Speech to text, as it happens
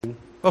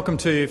Welcome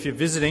to you if you're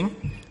visiting.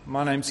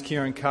 My name's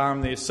Kieran Carr,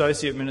 I'm the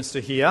Associate Minister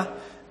here,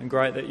 and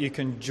great that you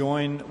can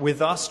join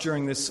with us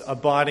during this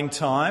abiding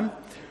time.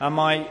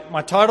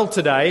 My title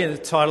today, the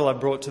title I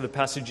brought to the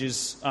passage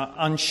is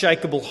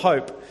Unshakable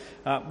Hope,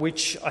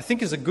 which I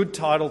think is a good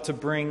title to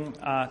bring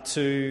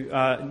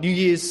to New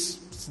Year's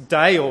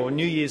Day or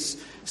New Year's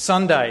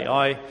Sunday.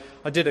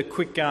 I did a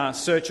quick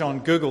search on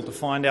Google to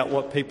find out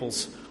what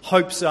people's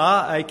hopes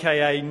are,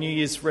 aka New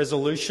Year's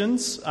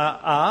resolutions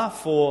are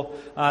for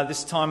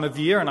this time of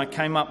year, and I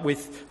came up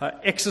with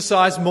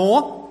exercise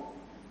more,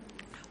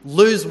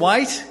 lose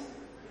weight,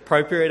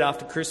 appropriate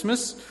after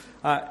Christmas,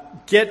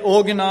 get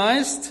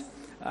organised,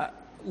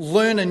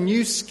 learn a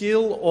new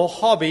skill or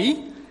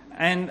hobby,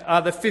 and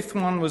the fifth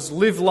one was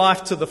live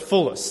life to the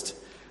fullest,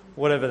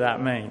 whatever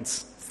that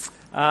means.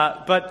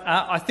 But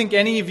I think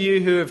any of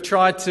you who have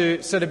tried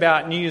to set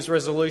about New Year's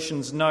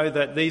resolutions know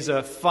that these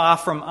are far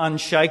from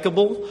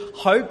unshakable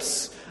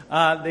hopes.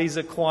 These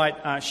are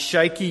quite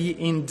shaky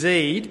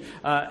indeed,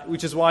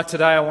 which is why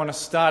today I want to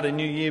start a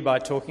new year by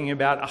talking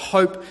about a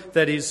hope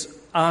that is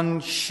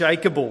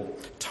unshakable,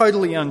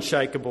 totally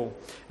unshakable.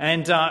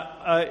 And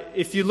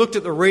if you looked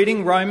at the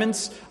reading,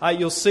 Romans,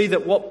 you'll see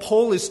that what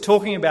Paul is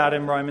talking about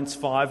in Romans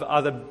 5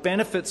 are the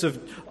benefits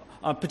of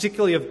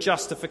particularly of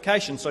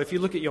justification. So if you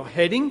look at your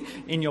heading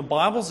in your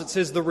Bibles, it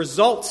says the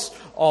results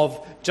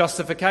of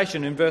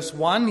justification. In verse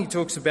 1, he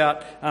talks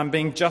about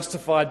being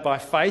justified by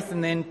faith,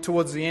 and then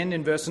towards the end,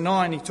 in verse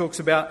 9, he talks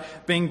about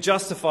being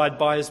justified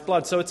by his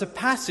blood. So it's a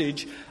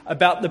passage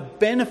about the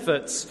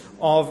benefits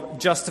of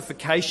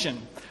justification.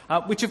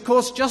 Which, of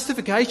course,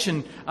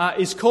 justification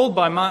is called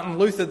by Martin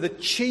Luther the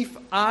chief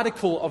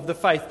article of the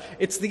faith.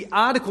 It's the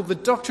article, the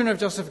doctrine of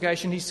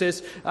justification, he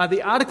says,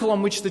 the article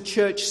on which the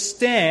church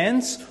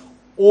stands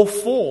or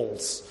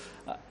falls.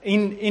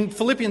 In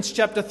Philippians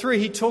chapter 3,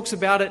 he talks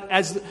about it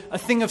as a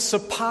thing of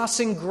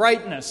surpassing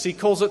greatness. He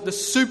calls it the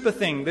super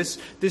thing,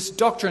 this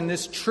doctrine,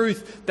 this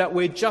truth that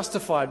we're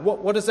justified.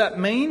 What does that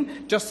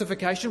mean,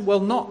 justification? Well,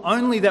 not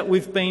only that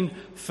we've been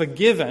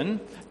forgiven,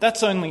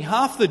 that's only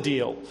half the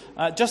deal.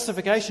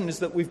 Justification is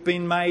that we've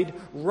been made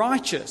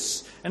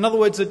righteous. In other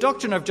words, the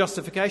doctrine of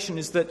justification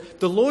is that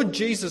the Lord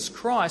Jesus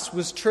Christ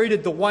was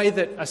treated the way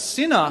that a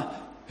sinner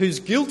who's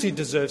guilty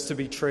deserves to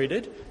be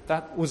treated,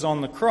 that was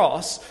on the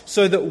cross,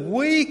 so that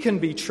we can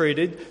be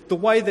treated the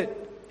way that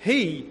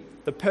he,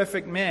 the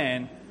perfect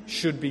man,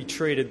 should be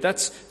treated.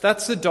 That's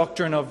the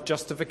doctrine of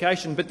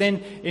justification. But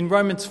then in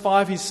Romans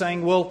 5 he's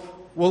saying, well,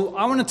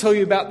 I want to tell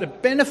you about the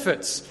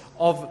benefits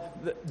of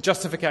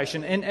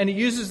justification. And he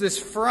uses this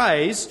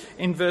phrase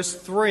in verse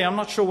 3. I'm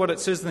not sure what it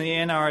says in the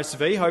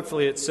NRSV.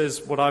 Hopefully it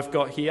says what I've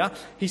got here.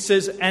 He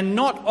says, and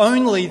not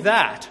only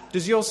that.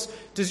 Does yours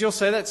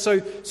say that?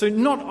 So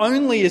not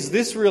only is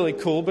this really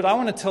cool, but I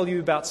want to tell you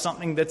about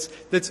something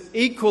that's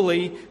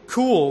equally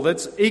cool,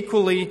 that's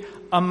equally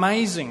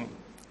amazing.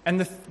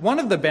 And one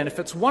of the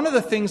benefits, one of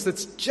the things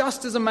that's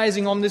just as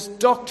amazing on this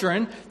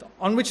doctrine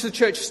on which the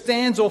church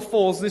stands or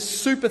falls, this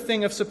super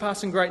thing of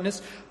surpassing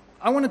greatness,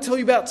 I want to tell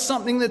you about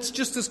something that's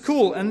just as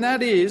cool, and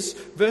that is,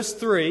 verse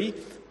 3,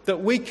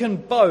 that we can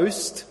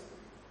boast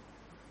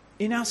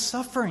in our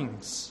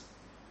sufferings.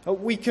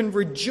 We can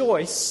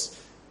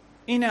rejoice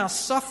in our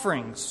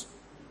sufferings.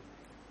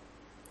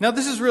 Now,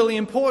 this is really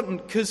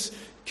important because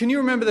can you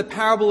remember the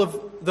parable of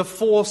the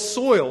four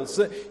soils?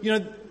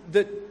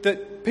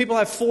 That people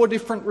have four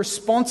different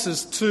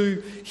responses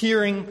to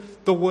hearing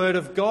the word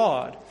of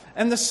God.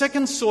 And the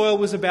second soil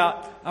was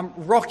about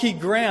rocky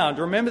ground.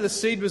 Remember, the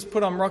seed was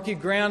put on rocky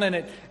ground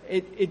and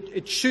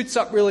it shoots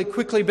up really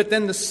quickly, but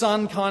then the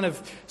sun kind of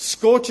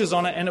scorches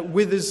on it and it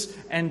withers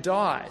and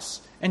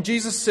dies. And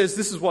Jesus says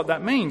this is what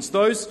that means.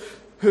 Those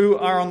who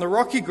are on the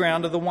rocky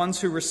ground are the ones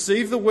who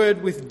receive the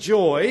word with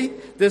joy.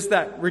 There's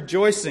that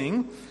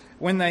rejoicing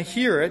when they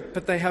hear it,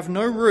 but they have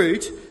no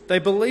root. They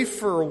believe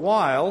for a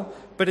while,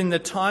 but in the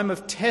time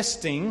of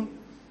testing,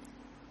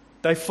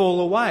 they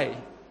fall away.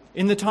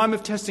 In the time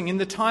of testing, in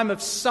the time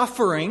of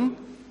suffering,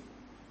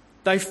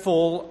 they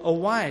fall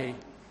away.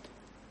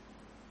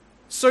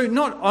 So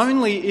not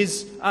only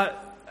is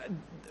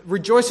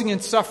rejoicing in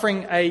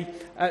suffering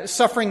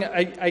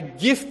a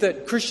gift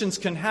that Christians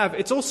can have,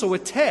 it's also a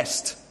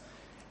test.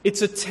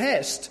 It's a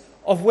test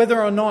of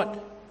whether or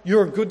not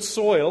you're a good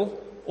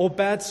soil or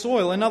bad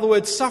soil. In other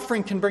words,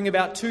 suffering can bring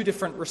about two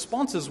different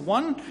responses.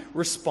 One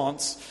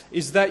response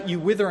is that you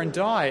wither and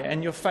die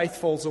and your faith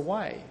falls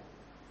away,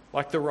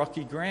 like the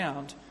rocky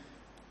ground.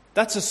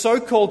 That's a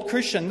so-called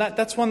Christian.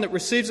 That's one that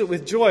receives it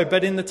with joy,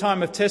 but in the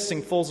time of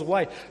testing falls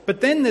away.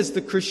 But then there's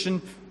the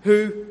Christian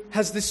who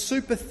has this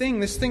super thing,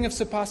 this thing of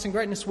surpassing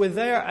greatness, where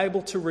they are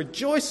able to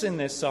rejoice in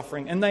their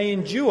suffering and they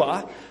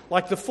endure,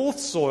 like the fourth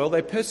soil,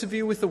 they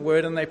persevere with the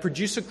word and they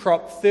produce a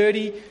crop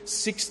 30,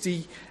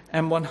 60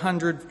 and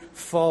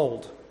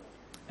 100-fold.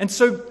 And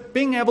so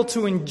being able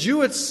to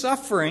endure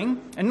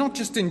suffering, and not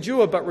just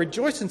endure but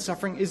rejoice in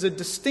suffering, is a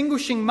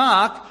distinguishing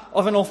mark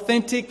of an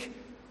authentic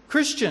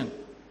Christian.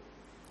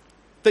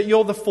 That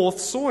you're the fourth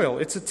soil.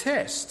 It's a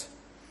test.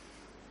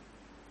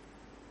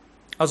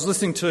 I was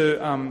listening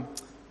to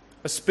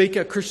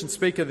a Christian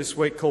speaker this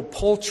week called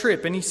Paul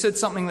Tripp, and he said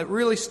something that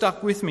really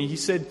stuck with me. He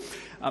said,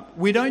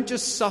 we don't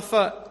just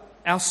suffer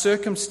our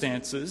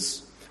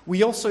circumstances,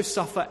 we also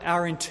suffer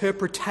our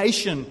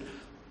interpretation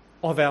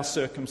of our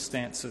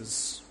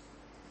circumstances.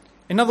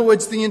 In other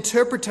words, the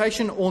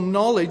interpretation or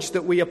knowledge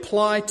that we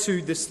apply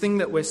to this thing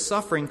that we're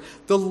suffering,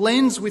 the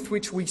lens with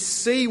which we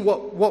see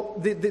what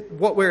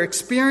we're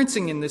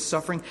experiencing in this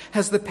suffering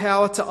has the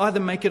power to either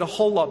make it a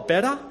whole lot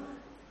better,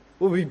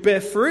 or we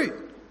bear fruit,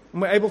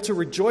 and we're able to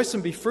rejoice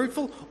and be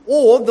fruitful,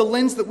 or the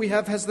lens that we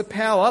have has the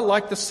power,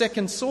 like the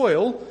second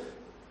soil,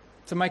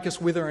 to make us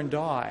wither and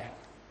die.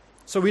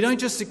 So we don't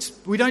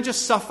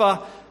just suffer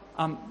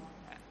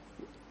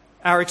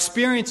our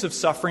experience of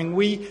suffering,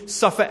 we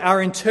suffer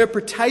our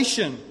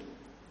interpretation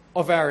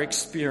of our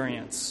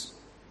experience.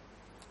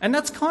 And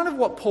that's kind of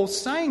what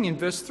Paul's saying in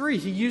verse 3.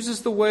 He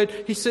uses the word,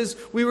 he says,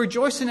 we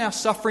rejoice in our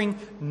suffering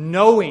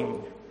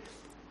knowing.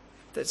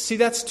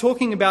 That's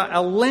talking about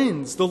our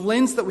lens, the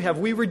lens that we have.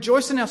 We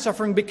rejoice in our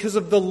suffering because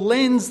of the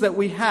lens that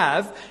we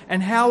have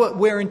and how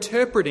we're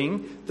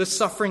interpreting the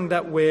suffering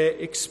that we're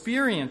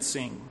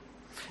experiencing.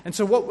 And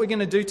so what we're going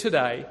to do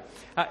today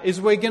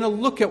is we're going to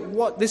look at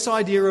what this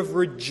idea of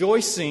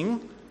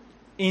rejoicing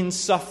in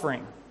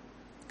suffering,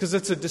 because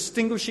it's a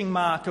distinguishing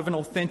mark of an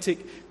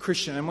authentic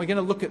Christian. And we're going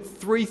to look at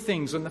three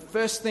things. And the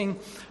first thing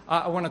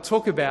I want to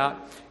talk about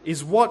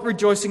is what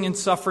rejoicing in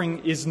suffering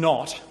is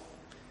not.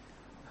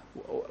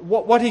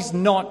 What he's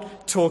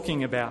not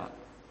talking about.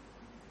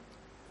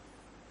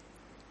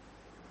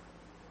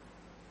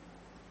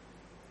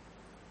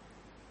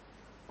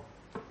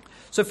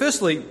 So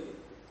firstly,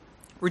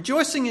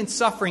 rejoicing in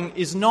suffering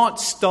is not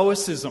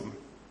stoicism.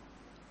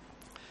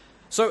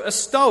 So a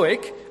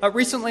stoic,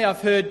 recently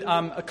I've heard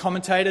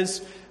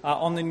commentators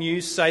on the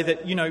news say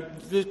that,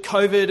 the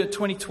COVID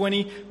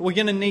 2020, we're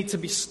going to need to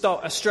be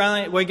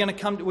we're going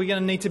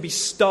to need to be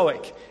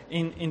stoic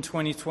in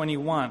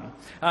 2021.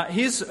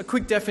 Here's a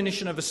quick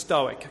definition of a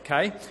stoic,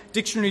 okay?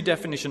 Dictionary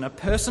definition: a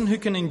person who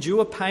can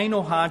endure pain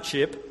or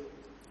hardship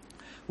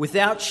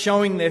without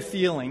showing their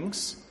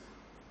feelings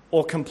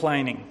or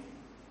complaining.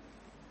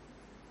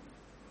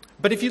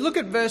 But if you look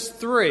at verse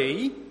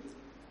 3,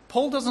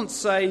 Paul doesn't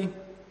say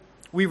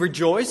we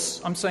rejoice.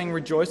 I'm saying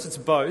rejoice, it's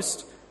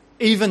boast,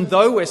 even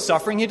though we're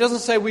suffering. He doesn't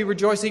say we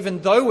rejoice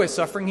even though we're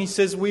suffering. He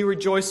says we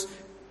rejoice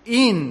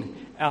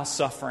in our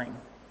suffering.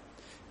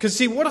 Because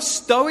see, what a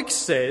stoic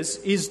says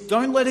is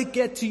don't let it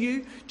get to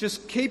you.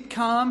 Just keep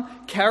calm,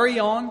 carry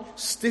on,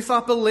 stiff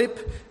upper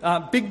lip.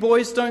 Big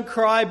boys don't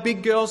cry,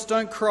 big girls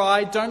don't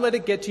cry. Don't let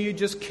it get to you.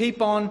 Just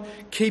keep on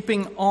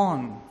keeping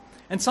on.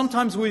 And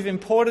sometimes we've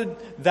imported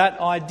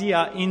that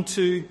idea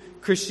into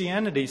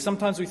Christianity.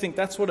 Sometimes we think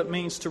that's what it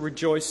means to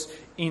rejoice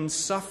in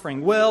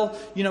suffering. Well,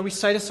 we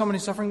say to someone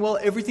who's suffering, well,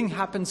 everything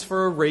happens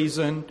for a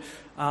reason.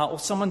 Or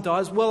someone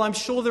dies, well, I'm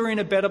sure they're in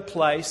a better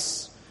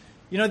place.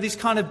 These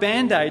kind of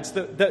band-aids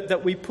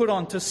that we put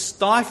on to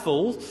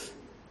stifle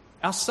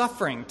our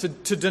suffering,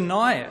 to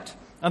deny it.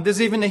 And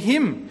there's even a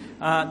hymn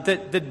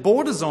that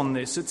borders on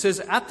this. It says,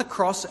 at the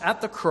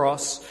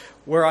cross,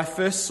 where I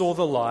first saw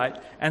the light,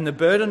 and the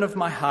burden of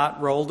my heart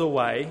rolled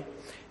away,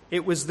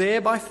 it was there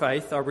by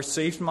faith I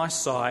received my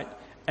sight,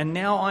 and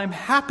now I'm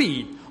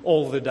happy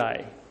all the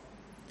day.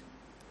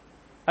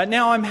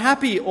 Now I'm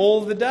happy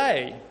all the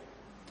day.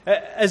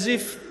 As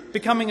if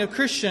becoming a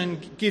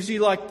Christian gives you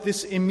like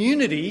this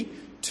immunity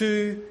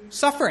to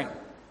suffering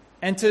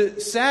and to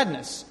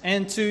sadness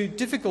and to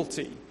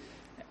difficulty.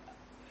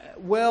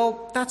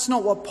 Well, that's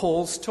not what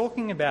Paul's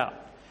talking about.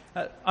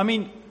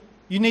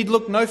 You need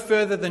look no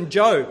further than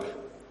Job,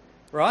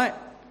 right?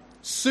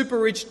 Super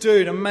rich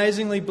dude,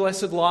 amazingly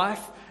blessed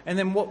life. And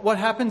then what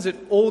happens? It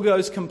all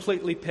goes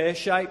completely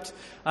pear-shaped.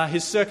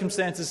 His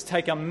circumstances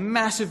take a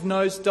massive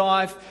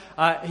nosedive.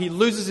 He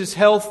loses his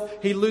health.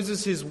 He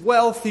loses his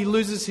wealth. He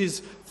loses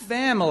his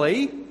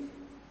family.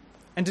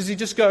 And does he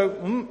just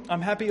go,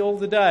 I'm happy all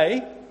the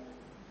day?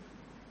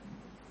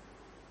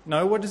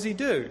 No, what does he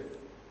do?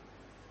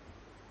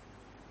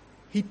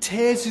 He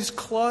tears his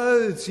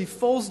clothes, he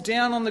falls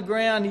down on the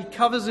ground, he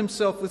covers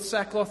himself with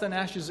sackcloth and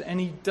ashes, and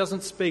he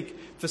doesn't speak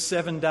for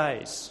 7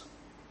 days.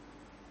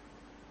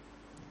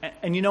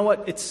 And you know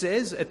what it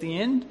says at the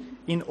end?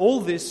 In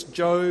all this,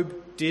 Job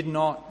did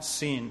not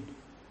sin.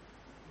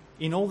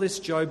 In all this,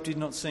 Job did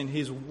not sin.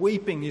 He's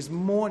weeping, he's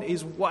mourning,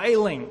 he's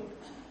wailing.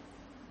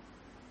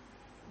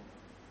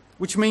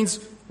 Which means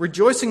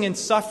rejoicing in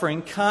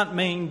suffering can't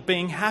mean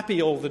being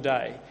happy all the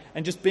day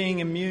and just being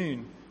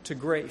immune to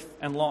grief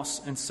and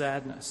loss and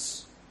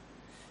sadness.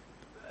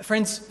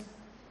 Friends,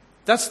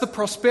 that's the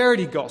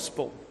prosperity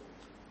gospel.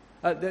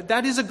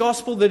 That is a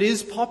gospel that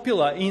is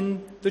popular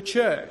in the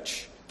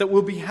church, that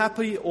we'll be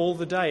happy all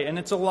the day, and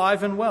it's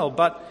alive and well,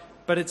 but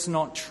it's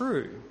not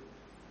true.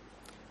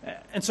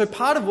 And so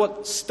part of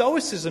what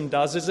Stoicism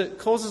does is it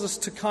causes us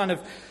to kind of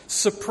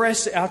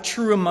suppress our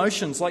true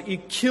emotions, like you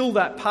kill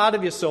that part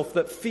of yourself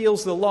that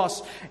feels the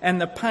loss and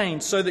the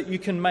pain so that you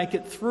can make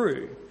it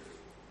through.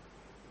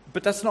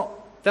 But that's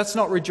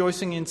not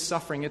rejoicing in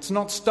suffering. It's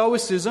not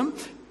Stoicism,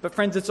 but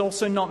friends, it's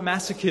also not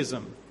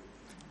masochism.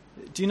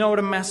 Do you know what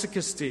a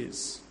masochist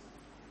is?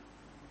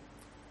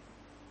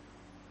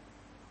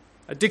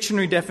 A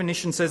dictionary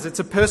definition says it's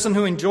a person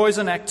who enjoys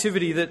an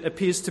activity that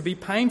appears to be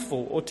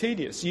painful or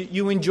tedious.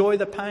 You enjoy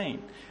the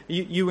pain.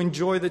 You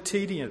enjoy the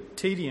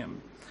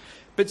tedium.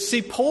 But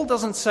see, Paul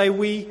doesn't say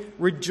we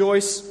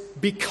rejoice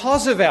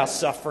because of our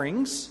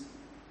sufferings.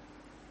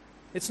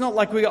 It's not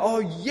like we go, oh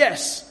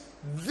yes,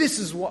 this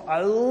is what,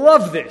 I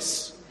love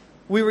this.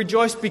 We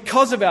rejoice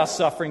because of our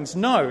sufferings.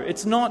 No,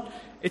 it's not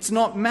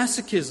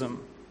masochism.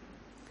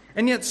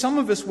 And yet some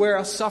of us wear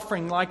our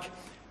suffering like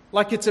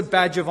it's a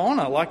badge of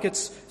honour, like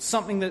it's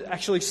something that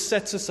actually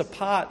sets us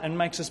apart and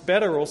makes us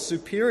better or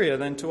superior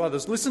than to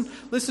others.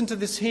 Listen to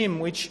this hymn,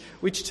 which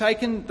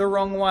taken the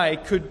wrong way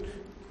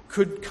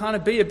could kind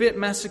of be a bit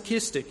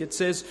masochistic. It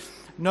says,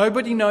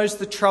 "Nobody knows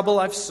the trouble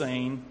I've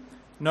seen,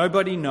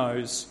 nobody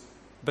knows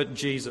but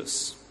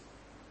Jesus."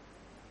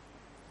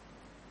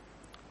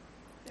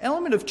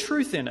 Element of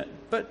truth in it,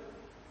 but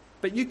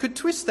you could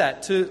twist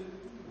that to,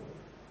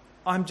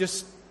 I'm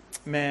just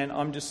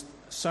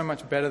so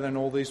much better than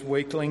all these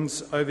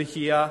weaklings over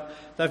here.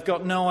 They've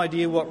got no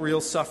idea what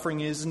real suffering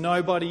is.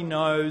 Nobody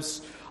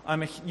knows.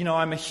 I'm a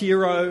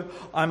hero.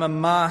 I'm a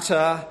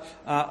martyr.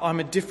 I'm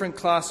a different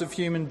class of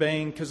human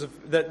being because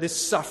of that. This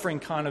suffering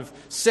kind of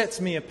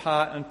sets me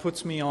apart and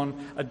puts me on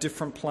a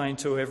different plane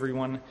to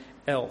everyone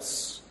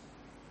else.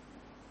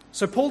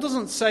 So Paul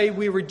doesn't say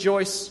we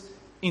rejoice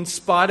in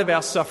spite of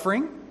our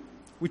suffering,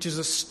 which is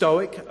a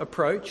Stoic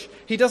approach.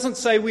 He doesn't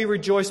say we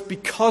rejoice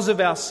because of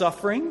our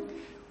suffering,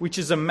 which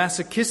is a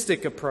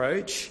masochistic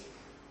approach.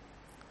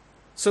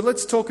 So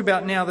let's talk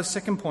about now the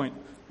second point.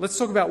 Let's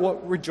talk about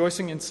what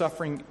rejoicing in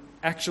suffering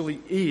actually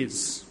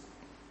is.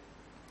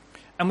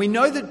 And we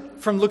know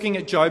that from looking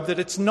at Job that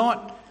it's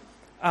not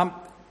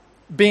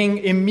being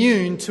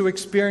immune to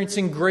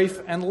experiencing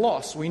grief and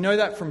loss. We know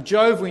that from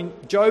Job,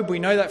 we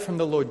know that from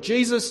the Lord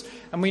Jesus,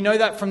 and we know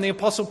that from the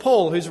Apostle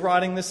Paul, who's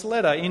writing this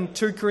letter. In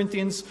 2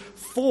 Corinthians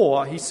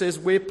 4, he says,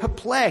 we're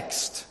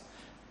perplexed,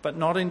 but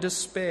not in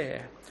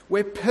despair.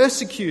 We're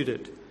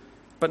persecuted,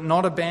 but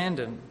not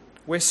abandoned.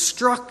 We're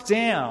struck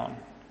down,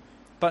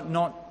 but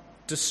not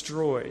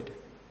destroyed.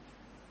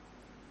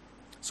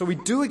 So we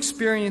do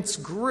experience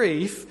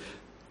grief,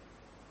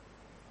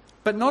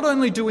 but not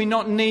only do we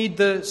not need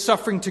the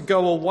suffering to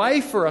go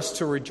away for us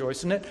to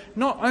rejoice in it,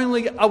 not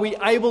only are we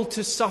able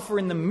to suffer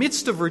in the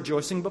midst of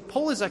rejoicing, but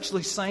Paul is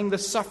actually saying the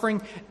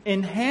suffering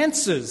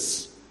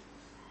enhances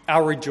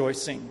our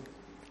rejoicing.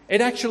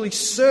 It actually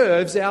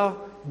serves our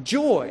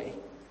joy.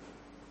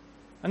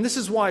 And this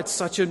is why it's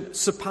such a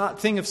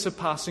thing of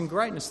surpassing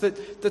greatness,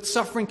 that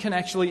suffering can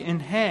actually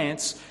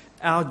enhance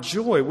our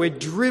joy. We're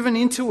driven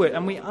into it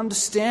and we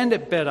understand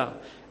it better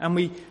and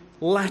we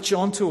latch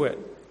onto it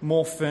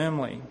more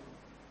firmly.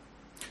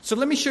 So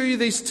let me show you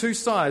these two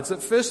sides.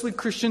 That firstly,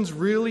 Christians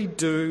really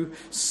do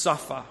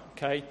suffer.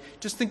 Okay,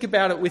 just think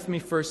about it with me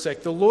for a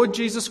sec. The Lord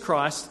Jesus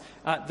Christ,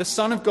 the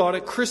Son of God,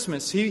 at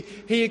Christmas, he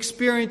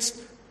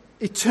experienced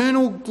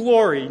eternal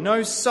glory,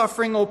 no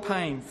suffering or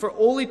pain for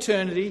all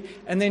eternity,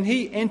 and then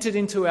he entered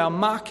into our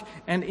muck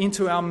and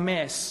into our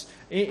mess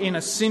in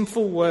a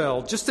sinful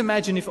world. Just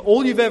imagine if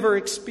all you've ever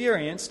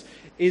experienced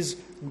is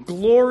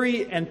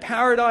glory and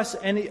paradise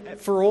and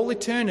for all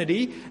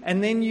eternity,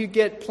 and then you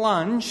get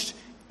plunged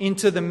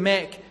into the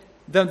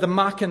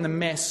muck and the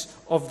mess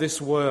of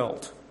this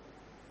world.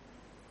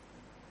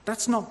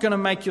 That's not going to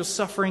make your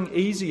suffering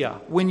easier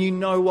when you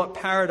know what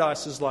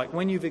paradise is like,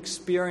 when you've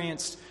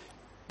experienced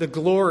the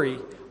glory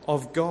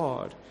of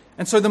God.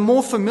 And so the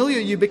more familiar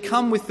you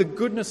become with the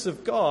goodness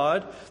of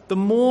God, the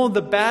more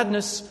the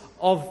badness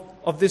of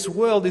this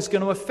world is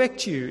going to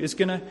affect you, is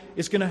going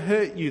to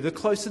hurt you. The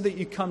closer that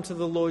you come to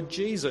the Lord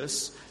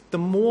Jesus, the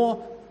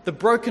more the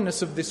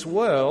brokenness of this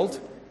world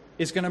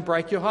is going to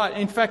break your heart.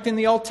 In fact, in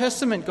the Old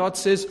Testament, God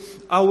says,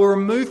 I will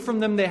remove from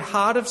them their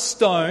heart of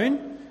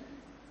stone.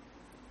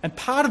 And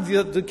part of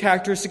the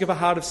characteristic of a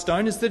heart of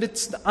stone is that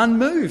it's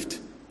unmoved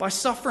by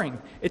suffering.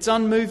 It's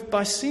unmoved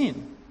by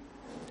sin.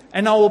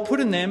 And I will put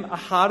in them a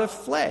heart of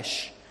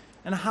flesh.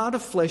 And a heart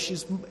of flesh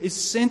is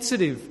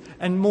sensitive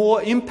and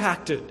more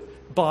impacted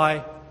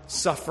by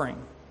suffering,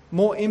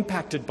 more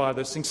impacted by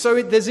those things.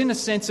 So there's in a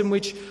sense in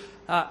which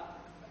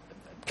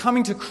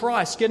coming to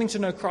Christ, getting to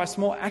know Christ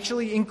more,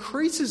 actually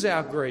increases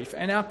our grief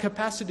and our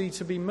capacity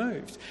to be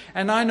moved.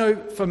 And I know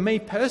for me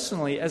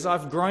personally, as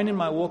I've grown in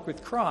my walk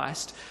with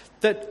Christ,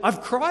 that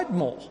I've cried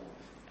more.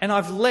 And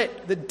I've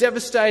let the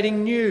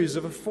devastating news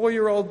of a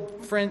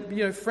 4-year-old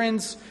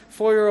friend's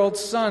 4-year-old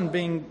son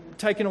being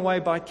taken away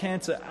by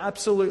cancer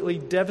absolutely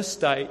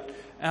devastate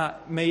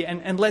me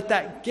and let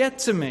that get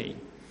to me.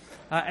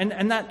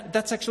 And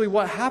that's actually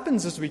what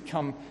happens as we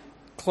come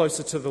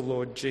closer to the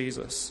Lord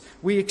Jesus.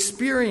 We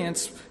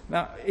experience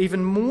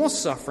even more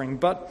suffering,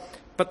 but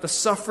the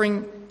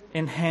suffering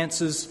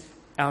enhances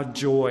our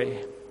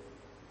joy.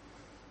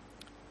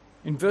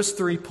 In verse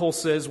 3, Paul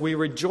says, we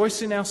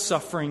rejoice in our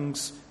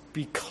sufferings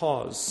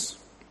because,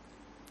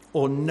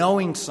 or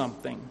knowing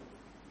something.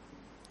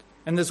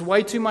 And there's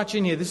way too much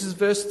in here. This is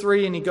verse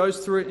 3, and he goes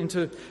through it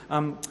into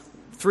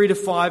 3 to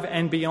 5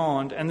 and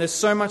beyond. And there's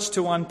so much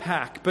to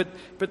unpack. But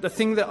the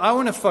thing that I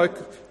want to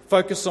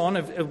focus on,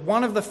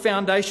 one of the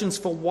foundations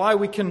for why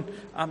we can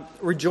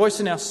rejoice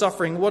in our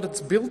suffering, what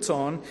it's built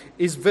on,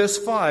 is verse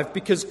 5.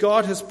 Because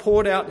God has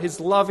poured out his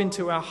love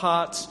into our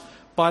hearts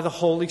by the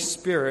Holy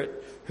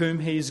Spirit, whom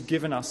he's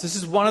given us. This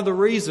is one of the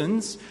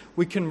reasons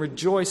we can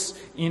rejoice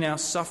in our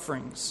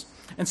sufferings.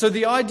 And so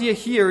the idea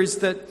here is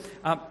that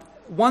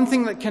one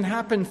thing that can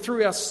happen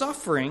through our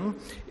suffering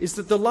is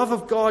that the love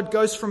of God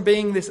goes from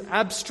being this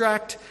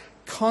abstract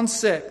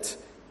concept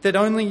that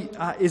only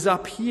is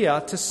up here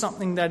to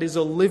something that is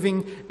a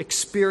living,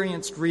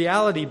 experienced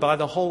reality by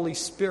the Holy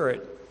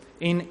Spirit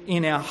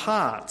in our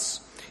hearts.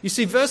 You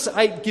see, verse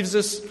 8 gives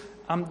us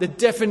the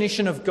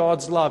definition of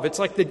God's love. It's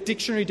like the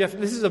dictionary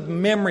definition. This is a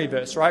memory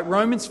verse, right?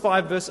 Romans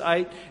 5 verse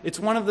 8. It's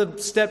one of the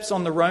steps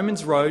on the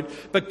Romans road.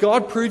 But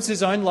God proves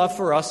his own love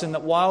for us in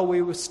that while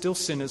we were still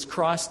sinners,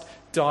 Christ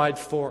died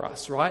for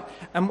us, right?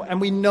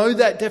 And we know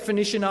that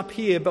definition up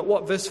here. But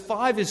what verse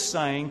 5 is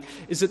saying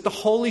is that the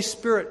Holy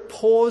Spirit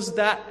pours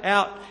that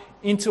out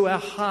into our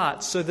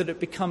hearts so that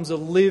it becomes a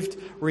lived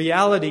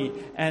reality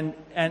and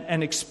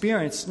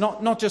experience.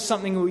 Not just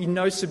something we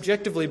know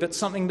subjectively, but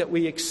something that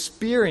we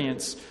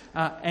experience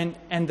and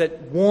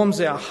that warms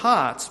our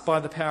hearts by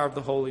the power of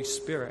the Holy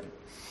Spirit.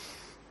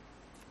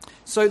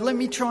 So let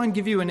me try and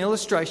give you an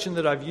illustration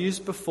that I've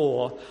used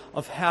before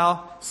of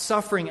how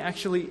suffering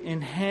actually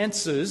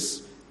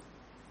enhances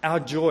our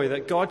joy,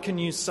 that God can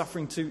use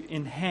suffering to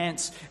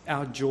enhance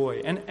our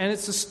joy. And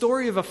it's the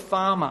story of a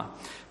farmer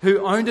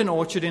who owned an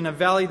orchard in a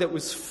valley that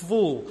was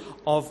full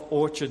of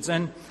orchards.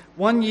 And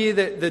one year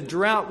the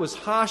drought was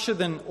harsher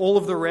than all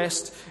of the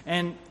rest,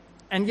 and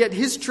yet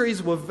his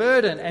trees were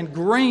verdant and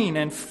green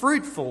and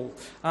fruitful,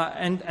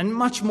 and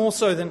much more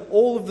so than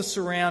all of the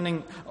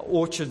surrounding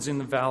orchards in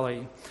the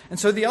valley. And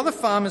so the other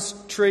farmers'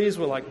 trees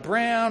were like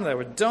brown, they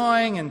were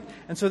dying,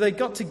 and so they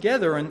got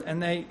together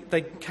and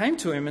they came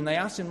to him and they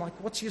asked him, like,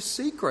 what's your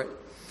secret?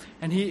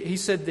 And he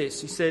said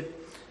this, he said,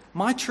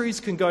 my trees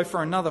can go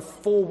for another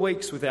 4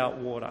 weeks without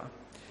water,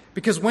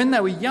 because when they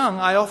were young,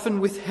 I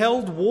often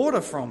withheld water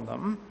from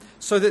them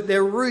so that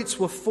their roots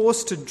were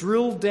forced to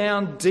drill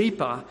down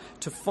deeper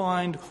to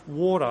find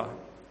water.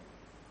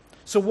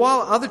 So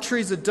while other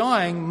trees are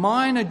dying,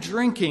 mine are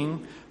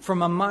drinking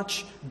from a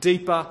much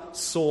deeper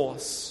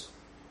source.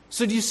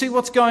 So do you see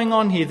what's going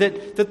on here?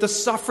 That the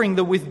suffering,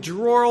 the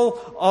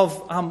withdrawal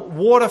of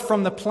water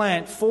from the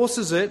plant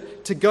forces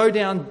it to go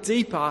down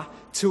deeper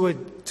to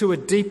a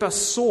deeper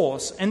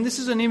source. And this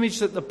is an image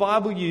that the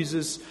Bible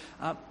uses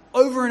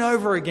over and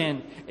over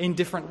again in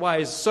different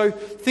ways. So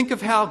think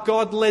of how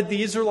God led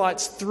the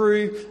Israelites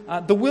through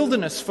the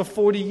wilderness for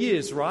 40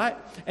 years, right?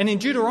 And in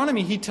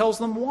Deuteronomy, he tells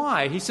them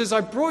why. He says,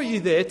 I brought you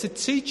there to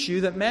teach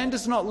you that man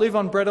does not live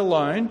on bread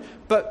alone,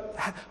 but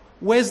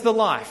where's the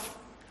life?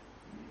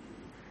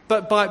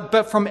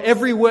 But from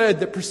every word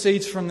that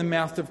proceeds from the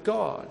mouth of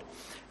God.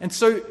 And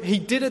so he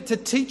did it to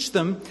teach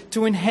them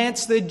to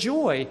enhance their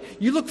joy.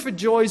 You look for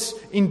joys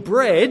in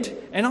bread,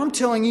 and I'm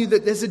telling you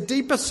that there's a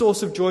deeper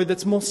source of joy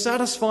that's more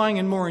satisfying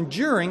and more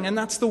enduring, and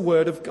that's the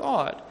Word of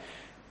God.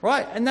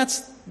 Right? And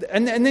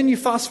then you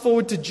fast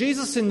forward to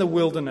Jesus in the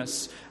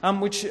wilderness,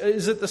 which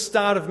is at the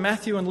start of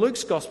Matthew and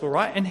Luke's gospel,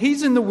 right? And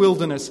he's in the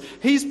wilderness.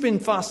 He's been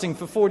fasting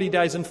for 40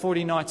 days and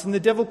 40 nights. And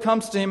the devil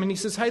comes to him and he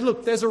says, hey,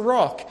 look, there's a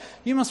rock.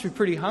 You must be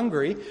pretty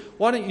hungry.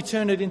 Why don't you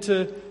turn it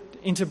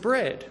into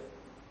bread?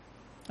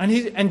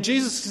 And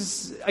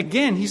Jesus,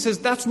 again, he says,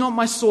 that's not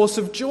my source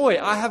of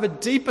joy. I have a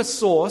deeper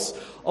source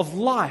of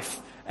life.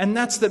 And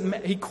that's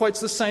that he quotes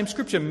the same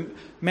scripture.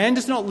 Man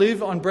does not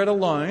live on bread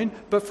alone,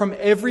 but from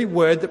every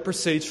word that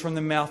proceeds from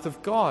the mouth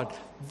of God.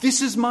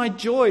 This is my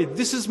joy.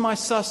 This is my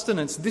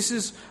sustenance. This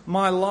is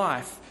my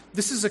life.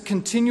 This is a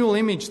continual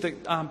image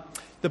that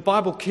the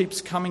Bible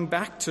keeps coming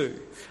back to.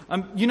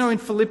 In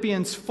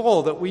Philippians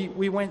 4, that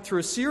we went through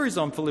a series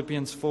on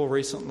Philippians 4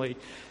 recently.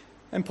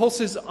 And Paul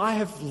says, I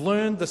have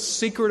learned the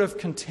secret of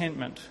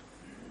contentment.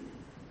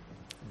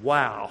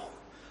 Wow.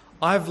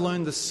 I've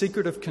learned the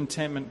secret of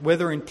contentment,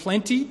 whether in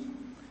plenty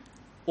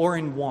or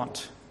in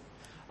want.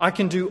 I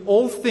can do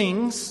all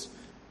things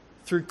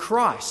through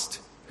Christ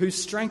who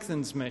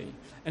strengthens me.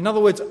 In other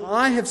words,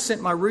 I have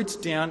sent my roots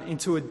down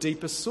into a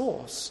deeper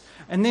source.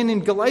 And then in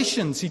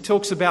Galatians, he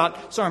talks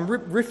about, sorry, I'm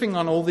riffing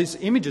on all these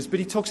images, but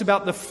he talks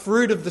about the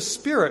fruit of the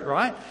Spirit,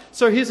 right?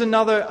 So here's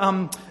another,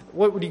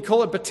 what would you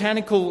call it,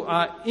 botanical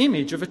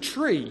image of a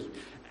tree.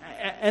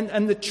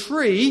 And the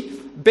tree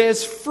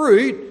bears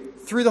fruit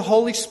through the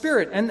Holy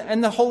Spirit.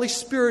 And the Holy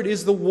Spirit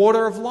is the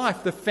water of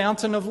life, the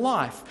fountain of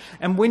life.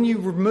 And when you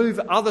remove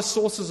other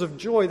sources of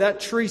joy,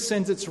 that tree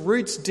sends its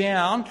roots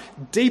down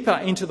deeper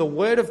into the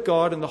Word of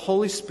God and the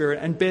Holy Spirit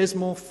and bears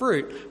more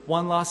fruit.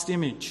 One last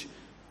image.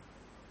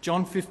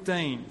 John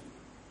 15.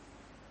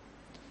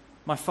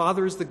 My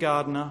Father is the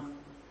gardener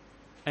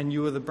and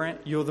you are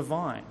the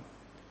vine.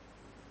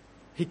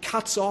 He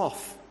cuts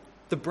off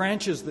the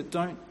branches that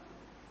don't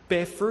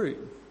bear fruit.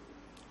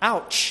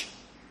 Ouch.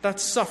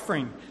 That's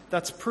suffering.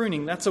 That's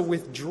pruning. That's a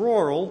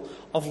withdrawal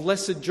of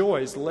lesser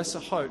joys, lesser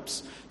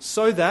hopes,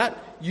 so that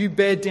you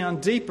bear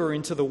down deeper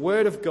into the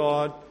Word of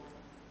God,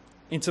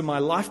 into my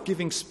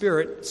life-giving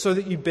Spirit, so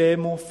that you bear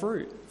more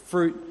fruit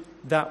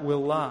that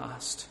will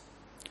last.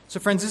 So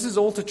friends, this is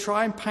all to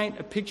try and paint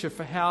a picture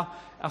for how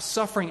our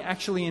suffering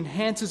actually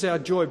enhances our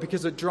joy,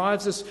 because it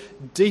drives us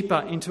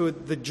deeper into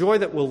the joy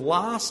that will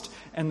last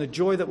and the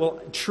joy that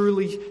will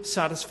truly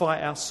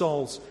satisfy our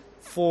souls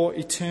for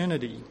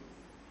eternity.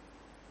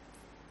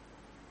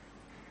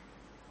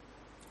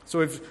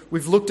 So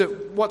we've looked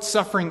at what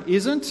suffering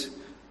isn't.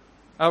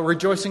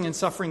 Rejoicing in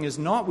suffering is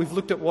not. We've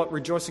looked at what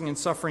rejoicing in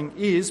suffering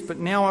is. But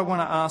now I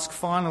want to ask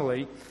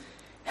finally,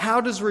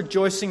 how does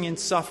rejoicing in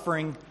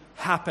suffering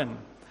happen?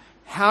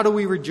 How do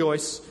we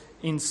rejoice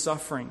in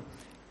suffering?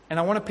 And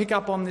I want to pick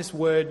up on this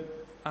word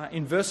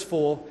in verse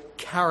 4,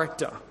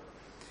 character.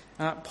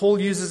 Paul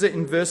uses it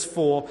in verse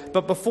 4.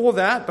 But before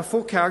that,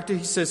 before character,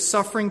 he says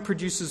suffering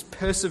produces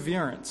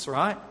perseverance,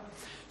 right?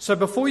 So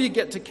before you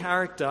get to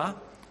character,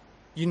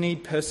 you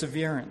need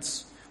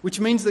perseverance, which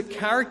means that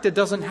character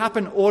doesn't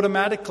happen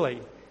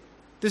automatically.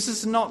 This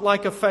is not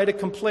like a fait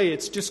accompli.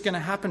 It's just going to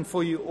happen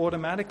for you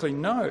automatically.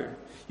 No.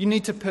 You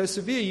need to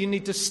persevere. You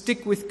need to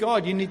stick with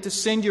God. You need to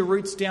send your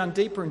roots down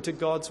deeper into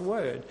God's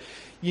Word.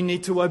 You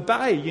need to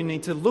obey. You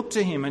need to look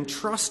to Him and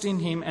trust in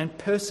Him and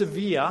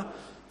persevere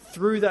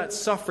through that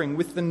suffering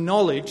with the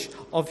knowledge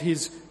of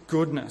His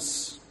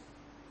goodness.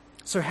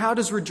 So how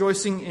does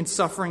rejoicing in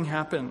suffering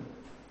happen?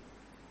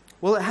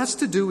 Well, it has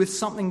to do with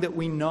something that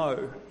we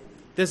know.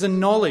 There's a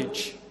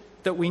knowledge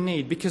that we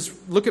need, because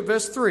look at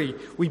verse 3.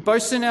 We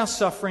boast in our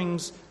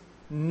sufferings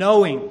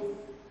knowing ...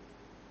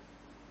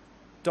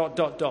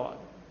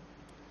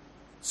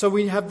 So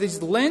we have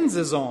these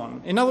lenses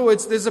on. In other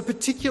words, there's a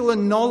particular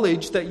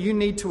knowledge that you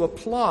need to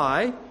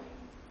apply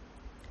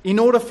in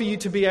order for you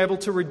to be able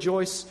to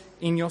rejoice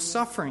in your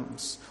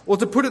sufferings. Or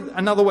to put it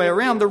another way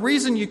around, the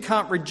reason you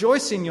can't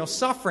rejoice in your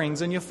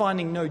sufferings and you're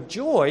finding no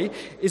joy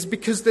is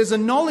because there's a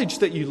knowledge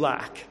that you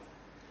lack.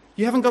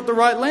 You haven't got the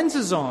right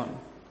lenses on.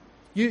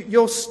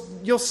 You're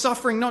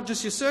suffering not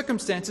just your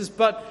circumstances,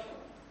 but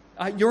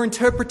your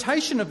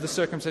interpretation of the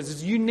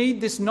circumstances. You need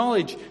this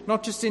knowledge,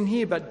 not just in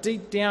here, but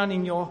deep down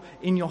in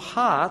your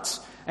hearts,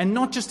 and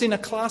not just in a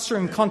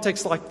classroom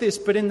context like this,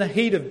 but in the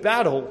heat of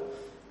battle.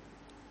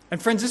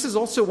 And friends, this is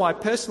also why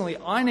personally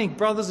I need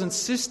brothers and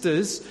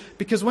sisters,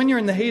 because when you're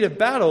in the heat of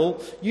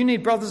battle, you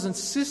need brothers and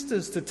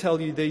sisters to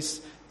tell you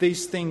these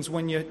things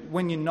when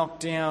you're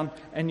knocked down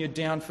and you're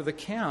down for the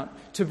count,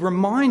 to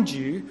remind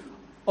you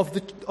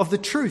of the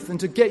truth and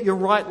to get your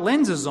right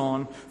lenses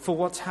on for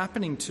what's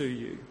happening to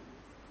you.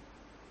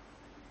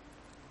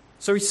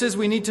 So he says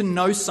we need to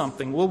know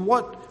something. Well,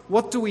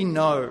 what do we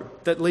know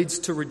that leads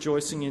to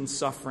rejoicing in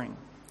suffering?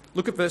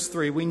 Look at verse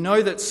 3. We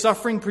know that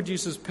suffering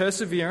produces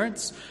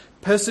perseverance,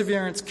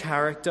 perseverance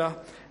character,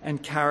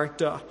 and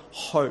character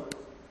hope.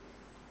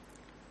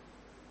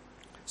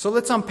 So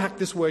let's unpack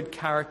this word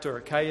character,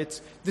 okay?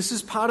 This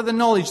is part of the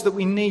knowledge that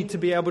we need to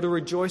be able to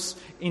rejoice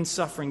in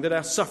suffering, that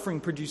our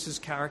suffering produces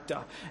character.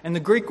 And the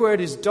Greek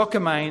word is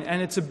dokimane,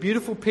 and it's a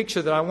beautiful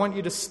picture that I want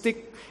you to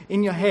stick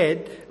in your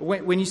head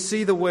when you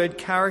see the word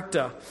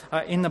character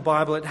in the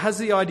Bible. It has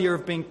the idea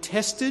of being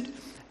tested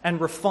and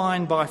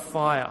refined by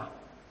fire.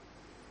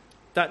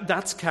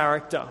 That's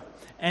character.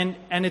 And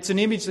it's an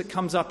image that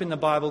comes up in the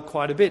Bible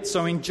quite a bit.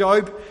 So in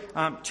Job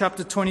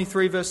chapter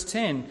 23, verse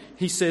 10,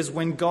 he says,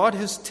 "When God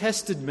has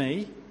tested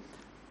me,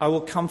 I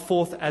will come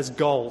forth as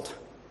gold."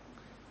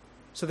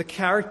 So the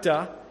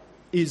character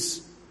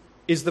is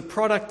the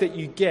product that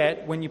you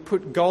get when you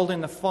put gold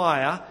in the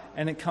fire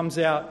and it comes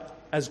out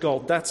as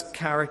gold. That's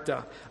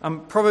character.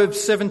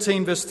 Proverbs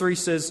 17, verse 3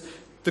 says,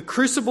 "The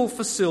crucible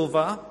for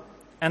silver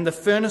and the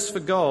furnace for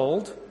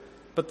gold,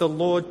 but the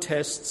Lord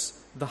tests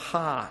the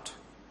heart."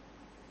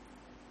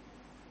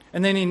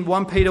 And then in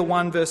 1 Peter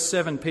 1 verse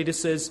 7, Peter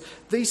says,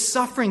 "These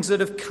sufferings that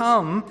have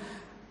come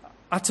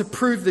are to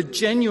prove the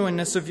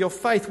genuineness of your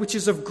faith, which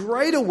is of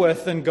greater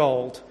worth than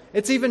gold."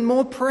 It's even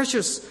more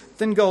precious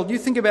than gold. You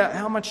think about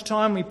how much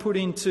time we put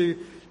into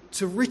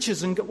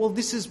riches and go, well,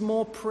 this is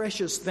more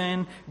precious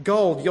than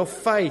gold, your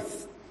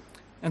faith.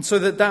 And so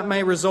that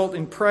may result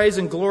in praise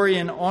and glory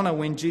and honour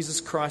when Jesus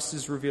Christ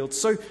is revealed.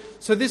 So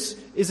this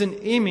is an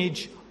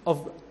image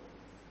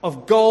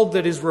of gold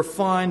that is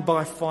refined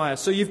by fire.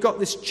 So you've got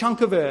this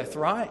chunk of earth,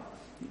 right?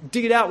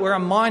 Dig it out. We're a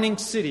mining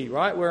city,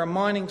 right? We're a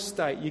mining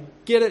state. You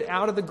get it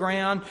out of the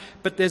ground,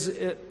 but there's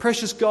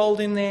precious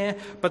gold in there,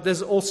 but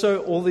there's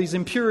also all these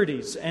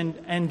impurities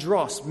and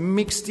dross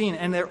mixed in,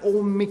 and they're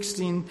all mixed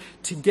in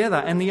together.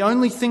 And the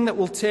only thing that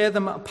will tear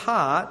them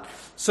apart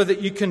so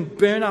that you can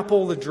burn up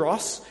all the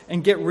dross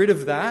and get rid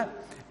of that,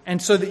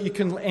 and so that you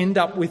can end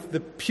up with the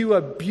pure,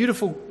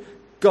 beautiful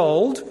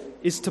gold,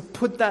 is to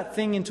put that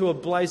thing into a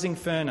blazing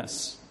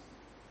furnace.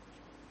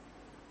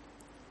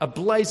 A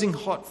blazing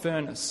hot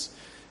furnace.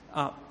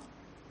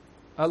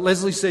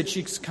 Leslie said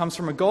she comes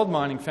from a gold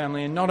mining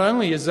family, and not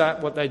only is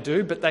that what they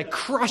do, but they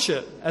crush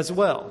it as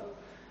well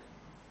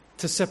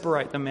to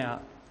separate them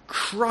out.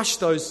 crush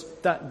those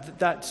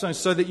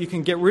so that you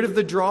can get rid of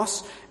the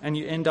dross and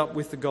you end up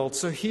with the gold.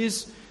 So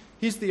here's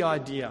the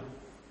idea.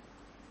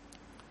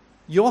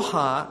 Your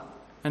heart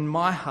and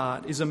my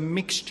heart is a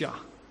mixture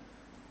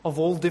of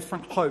all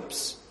different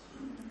hopes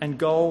and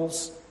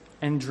goals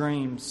and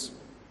dreams.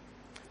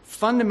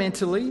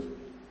 Fundamentally,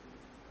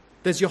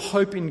 there's your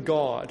hope in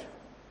God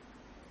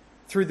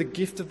through the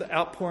gift of the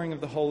outpouring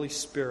of the Holy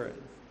Spirit.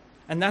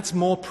 And that's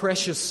more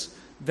precious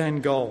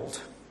than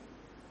gold.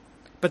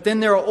 But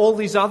then there are all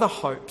these other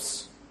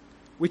hopes,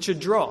 which are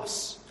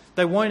dross.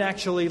 They won't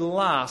actually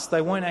last.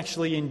 They won't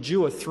actually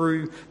endure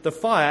through the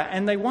fire,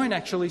 and they won't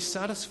actually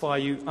satisfy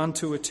you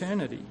unto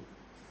eternity.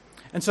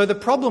 And so the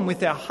problem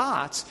with our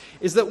hearts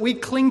is that we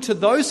cling to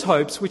those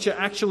hopes which are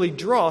actually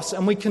dross,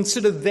 and we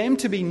consider them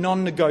to be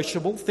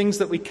non-negotiable, things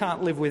that we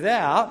can't live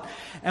without,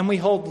 and we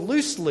hold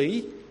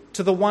loosely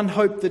to the one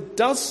hope that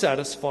does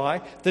satisfy,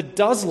 that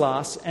does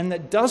last, and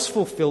that does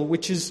fulfill,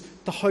 which is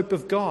the hope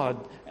of God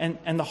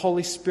and the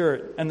Holy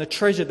Spirit and the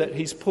treasure that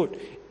He's put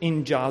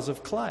in jars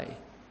of clay.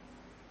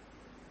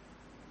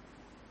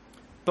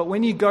 But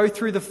when you go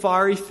through the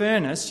fiery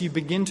furnace, you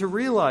begin to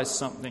realize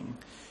something.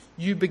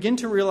 You begin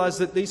to realize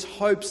that these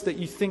hopes that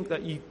you think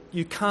that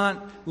you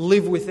can't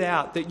live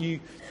without,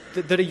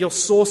 that are your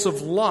source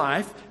of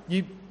life,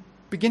 you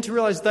begin to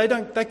realize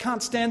they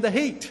can't stand the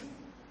heat.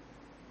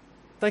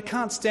 They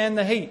can't stand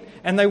the heat.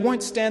 And they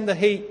won't stand the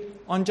heat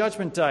on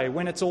Judgment Day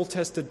when it's all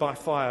tested by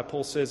fire,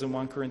 Paul says in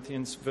 1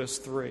 Corinthians verse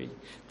 3.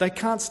 They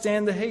can't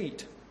stand the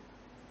heat.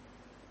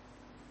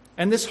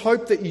 And this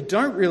hope that you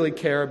don't really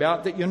care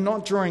about, that you're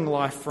not drawing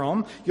life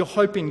from, your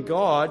hope in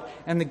God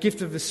and the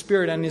gift of the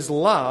Spirit and His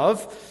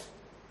love,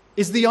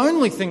 is the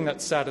only thing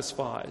that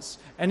satisfies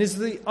and is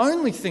the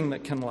only thing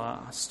that can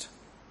last.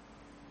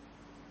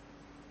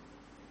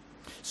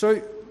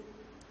 So,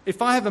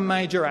 if I have a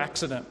major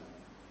accident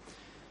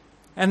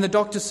and the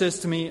doctor says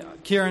to me,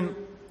 Kieran,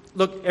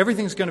 look,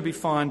 everything's going to be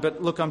fine,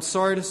 but look, I'm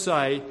sorry to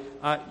say,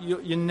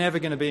 you're never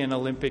going to be an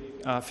Olympic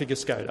figure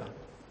skater.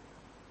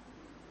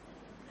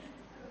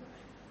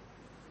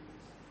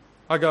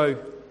 I go,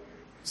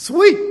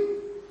 sweet!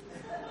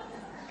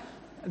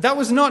 That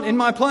was not in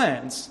my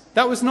plans.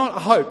 That was not a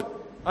hope.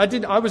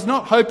 I was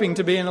not hoping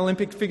to be an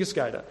Olympic figure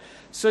skater.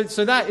 So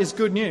that is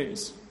good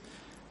news.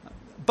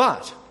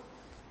 But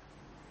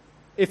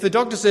if the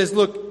doctor says,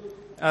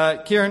 look,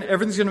 Kieran,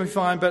 everything's going to be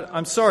fine, but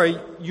I'm sorry,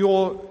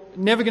 you're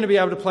never going to be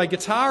able to play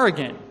guitar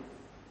again.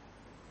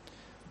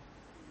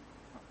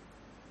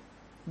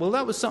 Well,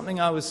 that was something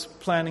I was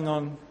planning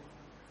on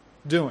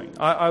doing.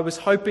 I was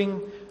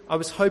hoping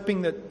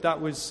that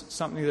was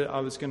something that I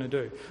was going to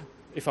do.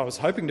 If I was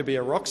hoping to be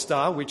a rock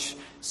star, which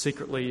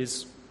secretly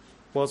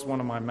was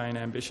one of my main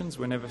ambitions,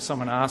 whenever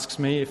someone asks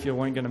me if you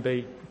weren't going to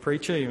be a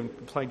preacher, you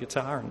play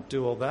guitar and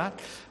do all that.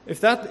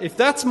 If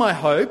that's my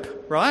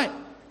hope, right,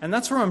 and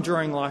that's where I'm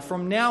drawing life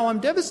from, now I'm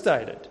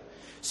devastated.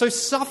 So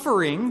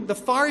suffering, the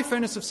fiery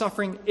furnace of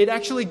suffering, it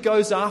actually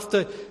goes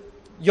after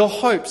your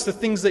hopes, the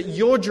things that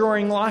you're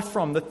drawing life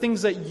from, the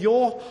things that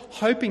you're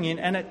hoping in,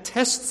 and it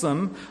tests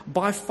them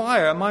by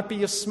fire. It might be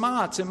your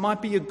smarts, it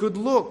might be your good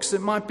looks,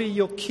 it might be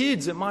your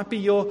kids, it might be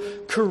your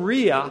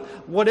career,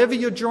 whatever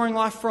you're drawing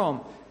life from.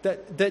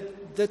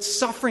 That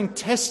suffering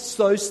tests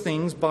those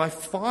things by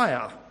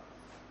fire.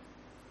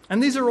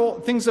 And these are all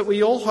things that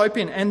we all hope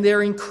in, and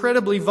they're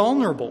incredibly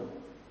vulnerable,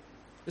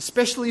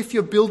 especially if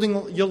you're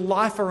building your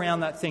life around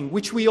that thing,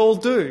 which we all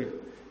do.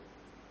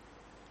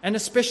 And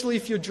especially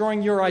if you're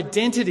drawing your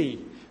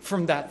identity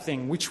from that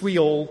thing, which we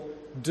all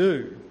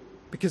do.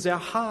 Because our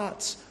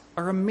hearts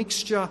are a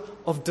mixture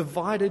of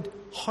divided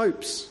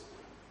hopes.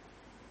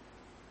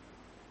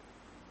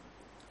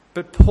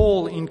 But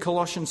Paul in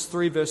Colossians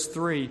 3 verse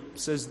 3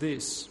 says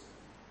this: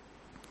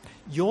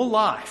 your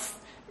life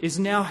is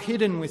now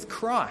hidden with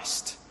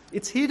Christ.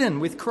 It's hidden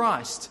with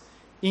Christ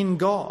in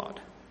God.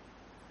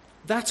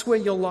 That's where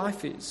your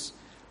life is.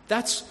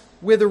 That's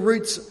where the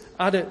roots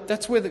are.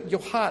 That's where your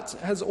heart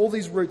has all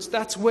these roots.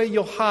 That's where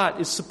your heart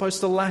is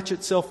supposed to latch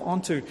itself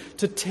onto,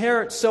 to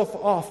tear itself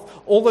off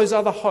all those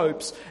other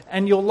hopes.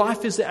 And your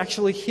life is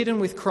actually hidden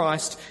with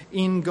Christ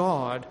in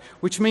God.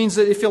 Which means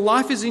that if your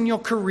life is in your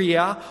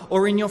career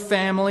or in your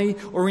family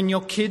or in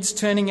your kids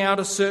turning out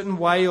a certain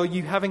way, or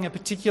you having a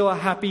particular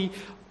happy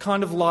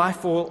kind of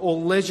life or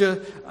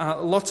leisure,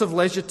 lots of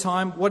leisure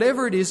time,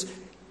 whatever it is,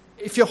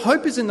 if your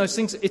hope is in those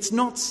things, it's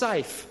not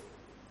safe.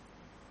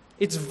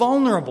 It's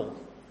vulnerable.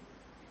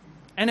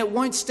 And it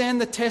won't stand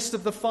the test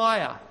of the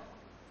fire,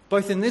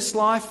 both in this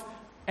life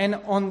and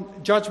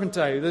on Judgment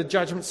Day, the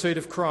judgment seat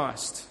of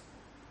Christ.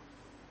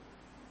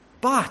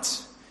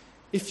 But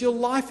if your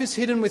life is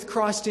hidden with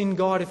Christ in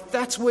God, if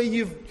that's where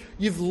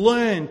you've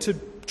learned to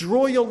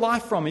draw your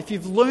life from, if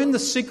you've learned the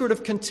secret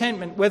of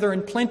contentment, whether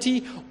in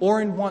plenty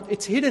or in want,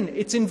 it's hidden,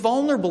 it's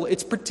invulnerable,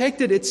 it's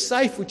protected, it's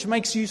safe, which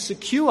makes you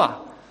secure.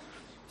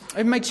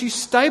 It makes you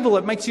stable,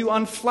 it makes you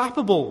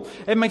unflappable,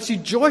 it makes you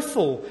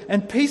joyful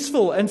and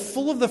peaceful and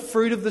full of the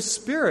fruit of the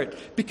Spirit,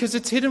 because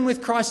it's hidden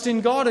with Christ in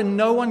God and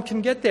no one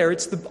can get there.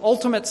 It's the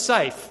ultimate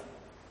safe.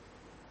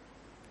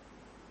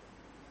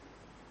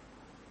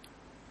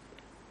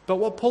 But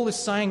what Paul is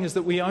saying is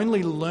that we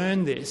only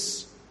learn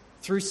this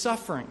through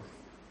suffering.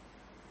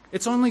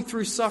 It's only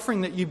through suffering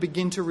that you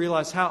begin to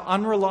realize how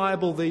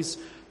unreliable these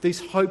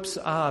hopes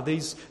are,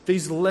 these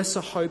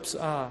lesser hopes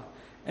are,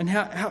 and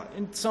how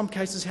in some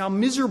cases how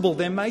miserable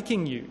they're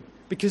making you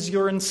because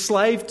you're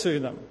enslaved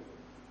to them.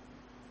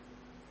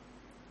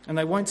 And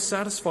they won't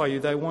satisfy you,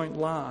 they won't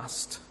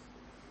last.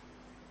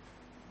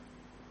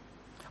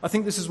 I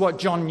think this is what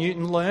John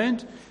Newton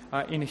learned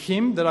in a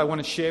hymn that I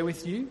want to share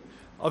with you.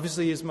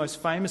 Obviously his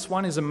most famous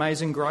one is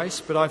Amazing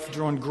Grace, but I've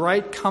drawn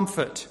great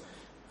comfort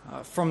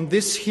from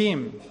this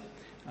hymn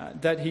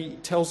that he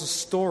tells a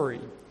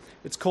story.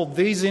 It's called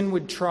These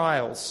Inward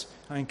Trials.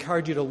 I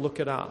encourage you to look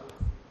it up.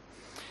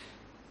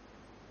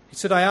 He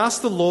said, I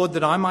asked the Lord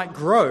that I might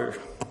grow.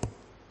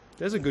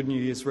 There's a good New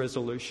Year's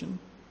resolution.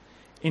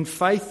 In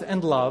faith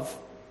and love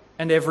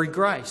and every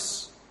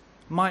grace.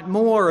 Might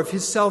more of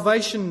his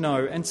salvation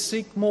know and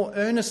seek more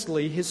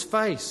earnestly his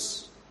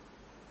face.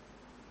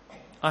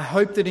 I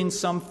hope that in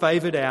some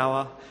favoured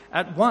hour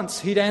at once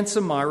he'd answer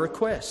my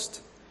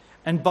request,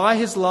 and by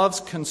his love's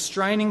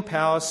constraining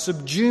power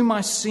subdue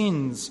my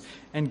sins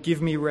and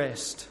give me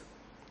rest.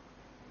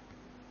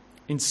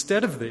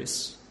 Instead of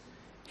this,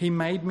 he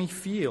made me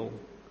feel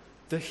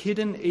the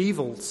hidden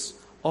evils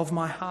of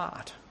my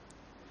heart,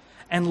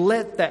 and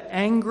let the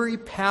angry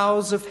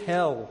powers of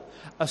hell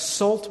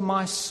assault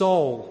my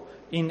soul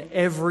in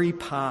every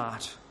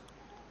part.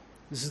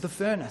 This is the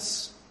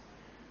furnace.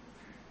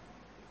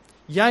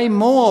 Yea,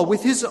 more,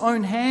 with his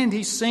own hand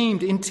he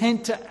seemed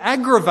intent to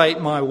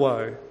aggravate my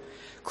woe.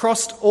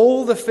 Crossed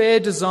all the fair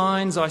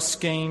designs I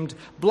schemed,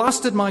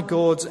 blustered my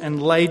gourds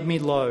and laid me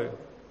low.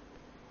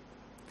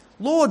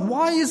 Lord,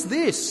 why is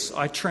this?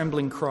 I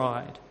trembling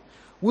cried.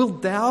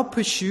 Wilt thou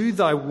pursue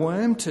thy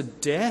worm to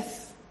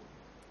death?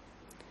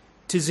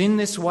 'Tis in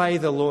this way,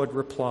 the Lord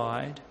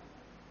replied.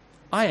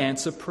 I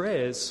answer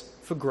prayers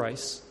for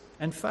grace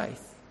and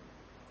faith.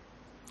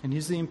 And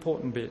here's the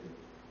important bit.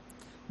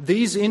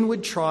 These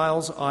inward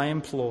trials I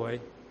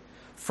employ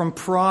from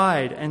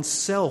pride and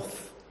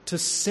self to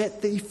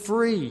set thee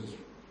free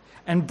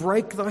and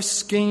break thy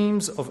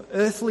schemes of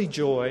earthly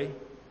joy,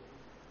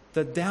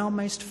 that thou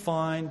mayst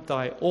find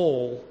thy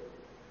all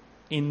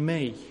in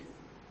me.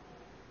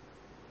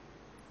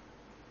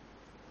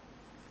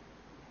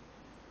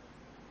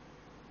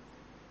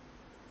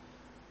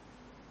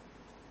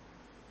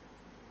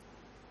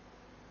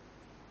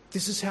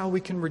 This is how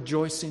we can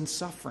rejoice in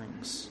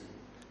sufferings.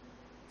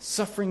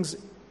 Sufferings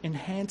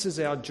enhances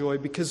our joy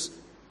because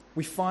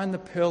we find the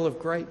pearl of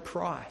great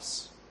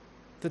price,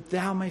 that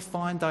thou may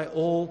find thy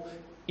all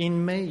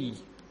in me.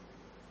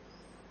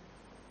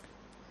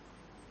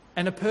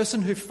 And a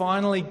person who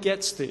finally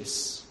gets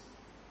this,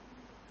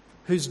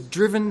 who's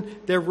driven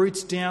their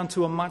roots down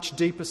to a much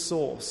deeper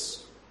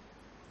source,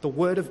 the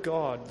Word of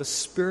God, the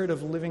Spirit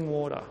of living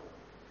water,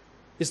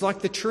 is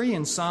like the tree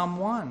in Psalm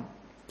 1,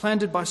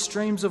 planted by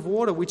streams of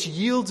water, which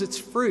yields its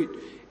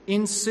fruit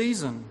in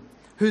season,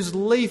 whose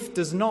leaf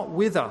does not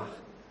wither.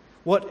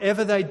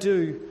 Whatever they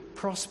do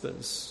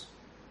prospers.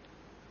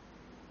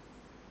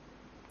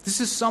 This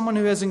is someone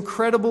who has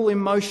incredible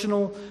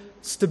emotional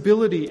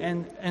stability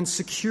and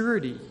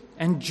security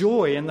and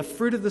joy and the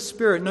fruit of the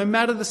Spirit, no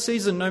matter the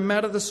season, no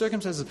matter the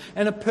circumstances.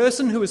 And a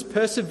person who has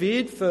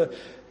persevered for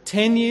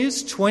 10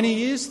 years, 20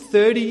 years,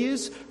 30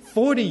 years,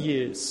 40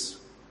 years.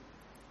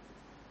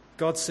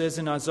 God says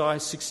in Isaiah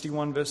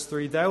 61 verse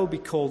 3, they will be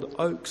called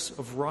oaks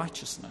of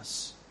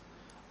righteousness,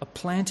 a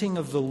planting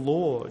of the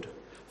Lord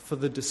for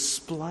the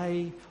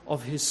display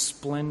of his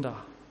splendour.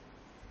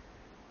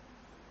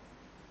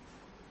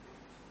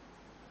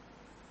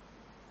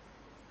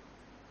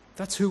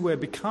 That's who we're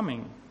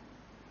becoming.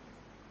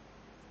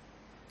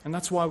 And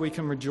that's why we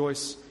can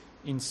rejoice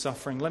in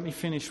suffering. Let me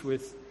finish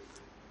with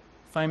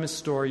a famous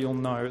story you'll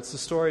know. It's the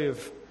story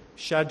of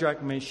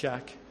Shadrach,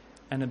 Meshach,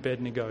 and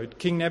Abednego.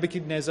 King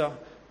Nebuchadnezzar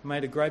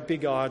made a great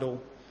big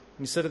idol. And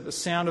he said at the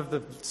sound of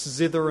the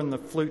zither and the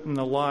flute and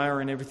the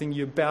lyre and everything,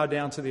 you bow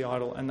down to the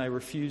idol, and they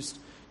refused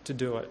to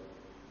do it.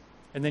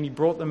 And then he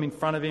brought them in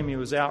front of him. He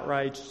was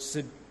outraged. He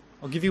said,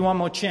 I'll give you one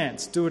more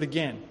chance. Do it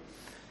again.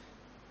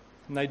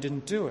 And they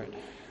didn't do it.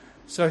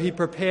 So he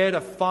prepared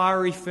a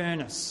fiery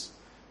furnace.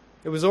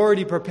 It was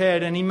already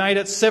prepared, and he made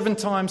it 7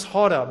 times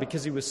hotter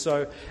because he was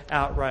so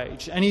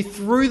outraged. And he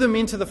threw them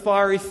into the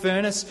fiery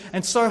furnace,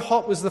 and so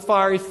hot was the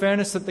fiery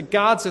furnace that the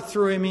guards that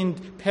threw him in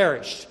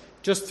perished,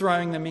 just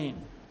throwing them in.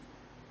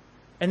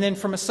 And then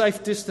from a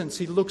safe distance,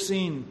 he looks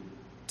in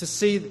to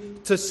see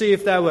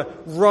if they were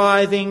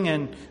writhing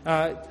and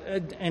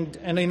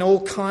in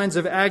all kinds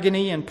of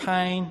agony and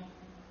pain.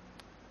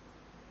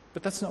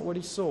 But that's not what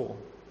he saw.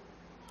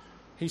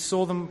 He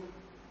saw them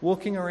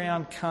walking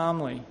around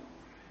calmly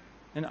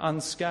and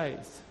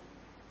unscathed.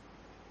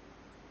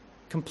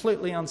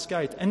 Completely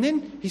unscathed. And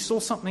then he saw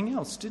something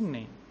else, didn't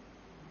he?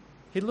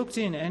 He looked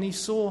in and he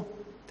saw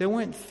there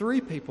weren't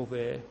 3 people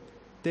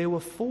there were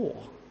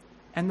 4.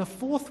 And the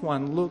 4th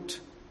one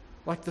looked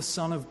like the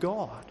Son of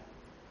God.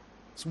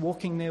 He's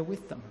walking there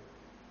with them.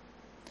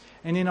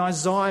 And in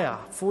Isaiah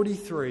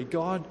 43,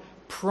 God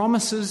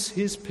promises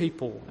his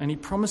people, and he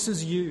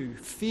promises you,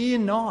 fear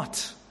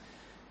not,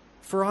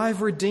 for I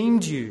have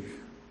redeemed you.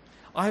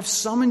 I have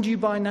summoned you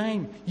by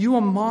name. You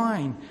are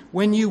mine.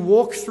 When you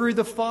walk through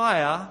the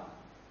fire,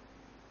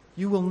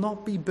 you will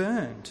not be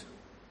burned.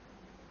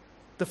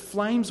 The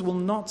flames will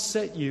not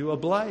set you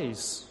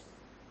ablaze.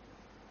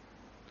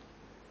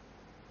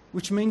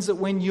 Which means that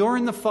when you're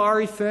in the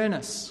fiery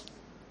furnace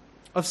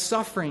of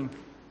suffering,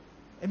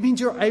 it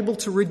means you're able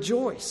to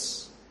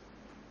rejoice.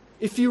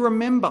 If you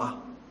remember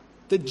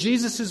that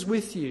Jesus is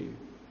with you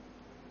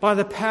by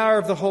the power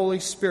of the Holy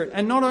Spirit.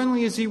 And not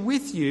only is he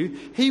with you,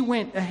 he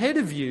went ahead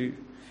of you.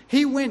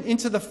 He went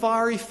into the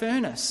fiery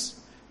furnace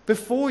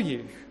before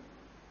you.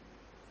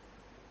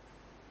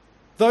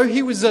 Though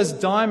he was as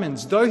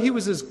diamonds, though he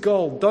was as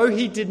gold, though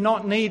he did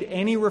not need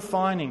any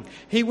refining,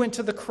 he went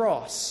to the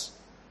cross.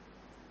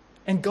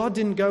 And God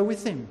didn't go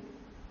with him.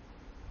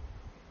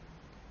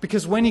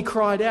 Because when he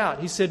cried out,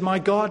 he said, my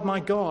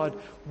God,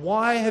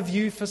 why have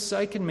you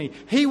forsaken me?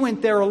 He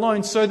went there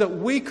alone so that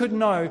we could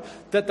know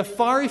that the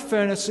fiery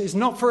furnace is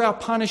not for our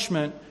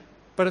punishment,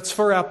 but it's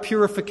for our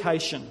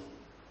purification.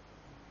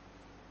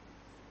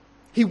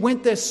 He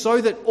went there so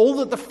that all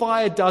that the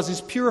fire does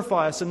is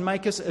purify us and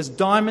make us as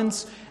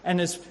diamonds and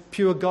as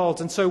pure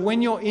gold. And so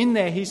when you're in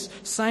there, he's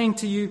saying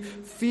to you,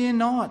 fear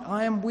not,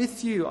 I am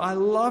with you, I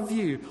love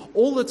you.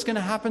 All that's going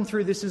to happen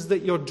through this is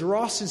that your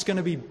dross is going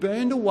to be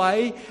burned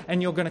away and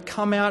you're going to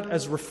come out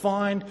as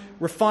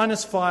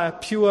refiner's fire,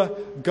 pure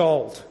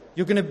gold.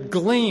 You're going to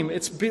gleam.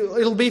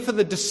 It'll be for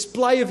the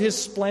display of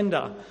his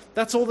splendor.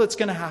 That's all that's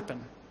going to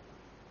happen.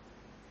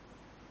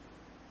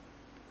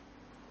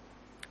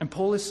 And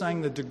Paul is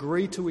saying the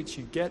degree to which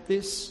you get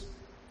this,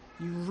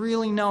 you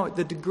really know it,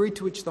 the degree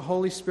to which the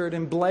Holy Spirit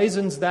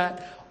emblazons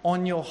that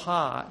on your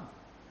heart,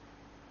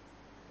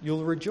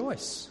 you'll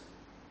rejoice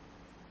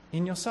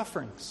in your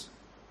sufferings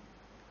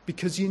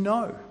because you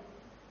know.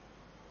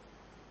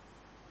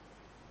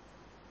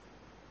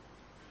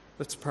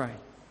 Let's pray.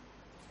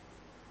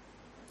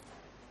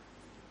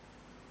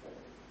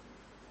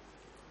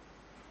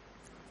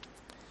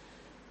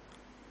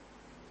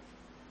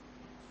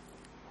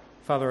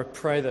 Father, I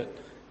pray that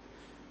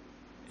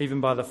even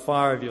by the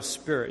fire of your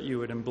Spirit, you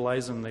would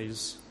emblazon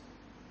these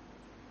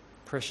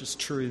precious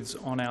truths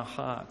on our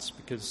hearts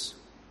because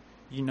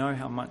you know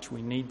how much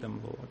we need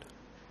them, Lord.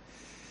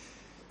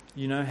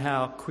 You know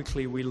how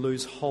quickly we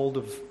lose hold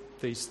of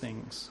these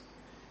things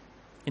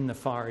in the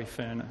fiery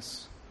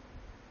furnace.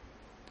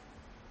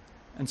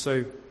 And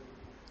so,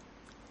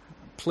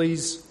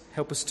 please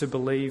help us to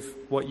believe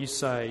what you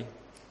say.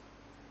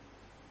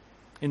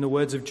 In the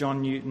words of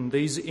John Newton,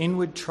 these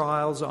inward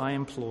trials I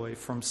employ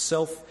from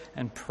self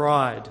and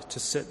pride to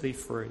set thee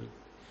free,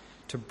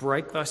 to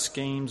break thy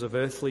schemes of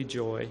earthly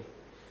joy,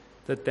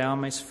 that thou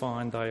mayst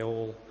find thy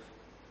all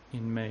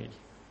in me.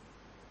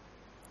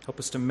 Help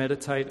us to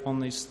meditate on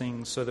these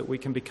things so that we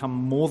can become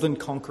more than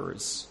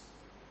conquerors.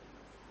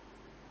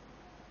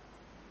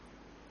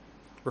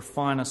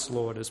 Refine us,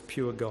 Lord, as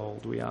pure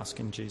gold, we ask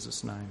in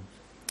Jesus' name.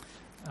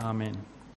 Amen.